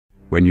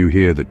When you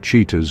hear that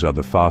cheetahs are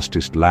the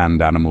fastest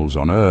land animals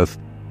on Earth,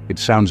 it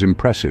sounds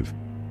impressive,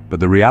 but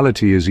the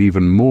reality is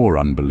even more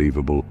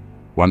unbelievable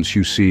once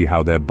you see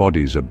how their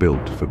bodies are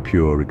built for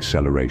pure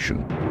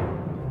acceleration.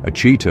 A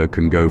cheetah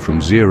can go from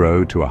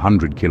 0 to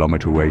 100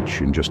 km/h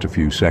in just a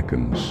few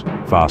seconds,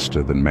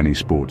 faster than many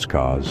sports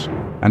cars,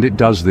 and it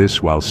does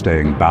this while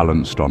staying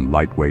balanced on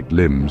lightweight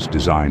limbs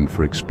designed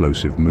for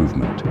explosive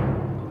movement.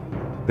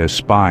 Their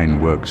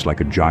spine works like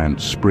a giant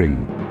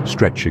spring,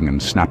 stretching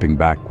and snapping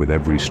back with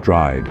every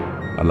stride,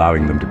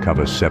 allowing them to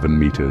cover 7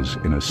 meters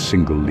in a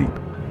single leap.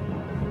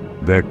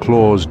 Their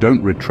claws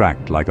don't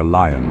retract like a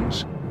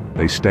lion's.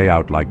 They stay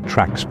out like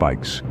track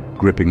spikes,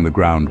 gripping the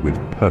ground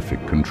with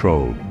perfect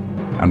control.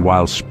 And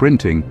while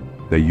sprinting,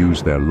 they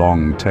use their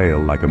long tail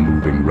like a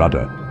moving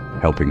rudder,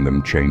 helping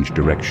them change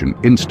direction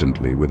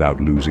instantly without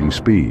losing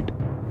speed.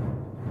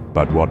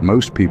 But what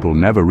most people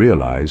never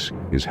realize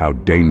is how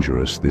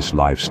dangerous this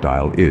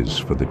lifestyle is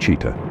for the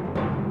cheetah.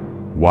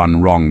 One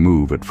wrong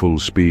move at full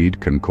speed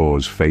can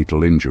cause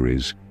fatal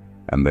injuries,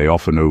 and they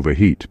often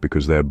overheat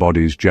because their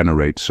bodies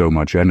generate so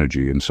much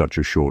energy in such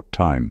a short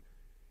time.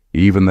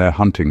 Even their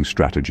hunting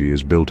strategy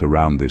is built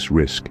around this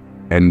risk,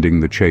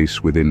 ending the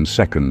chase within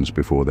seconds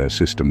before their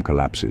system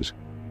collapses.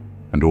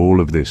 And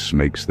all of this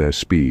makes their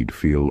speed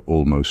feel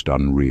almost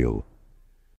unreal.